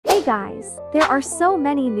Hey guys, there are so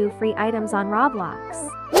many new free items on Roblox.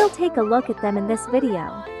 We'll take a look at them in this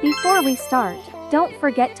video. Before we start, don't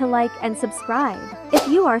forget to like and subscribe. If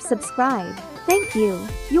you are subscribed, thank you.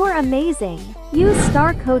 You're amazing. Use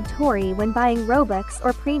star code Tori when buying Robux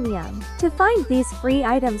or Premium. To find these free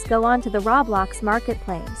items, go on to the Roblox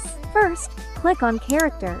marketplace. First, click on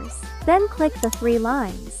characters. Then click the 3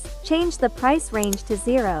 lines. Change the price range to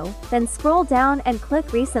 0, then scroll down and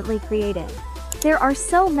click recently created. There are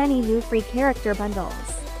so many new free character bundles.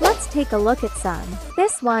 Let's take a look at some.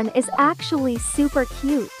 This one is actually super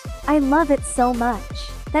cute. I love it so much.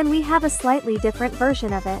 Then we have a slightly different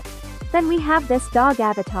version of it. Then we have this dog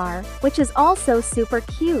avatar, which is also super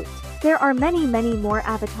cute. There are many more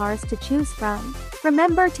avatars to choose from.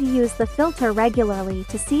 Remember to use the filter regularly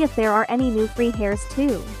to see if there are any new free hairs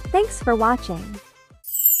too. Thanks for watching.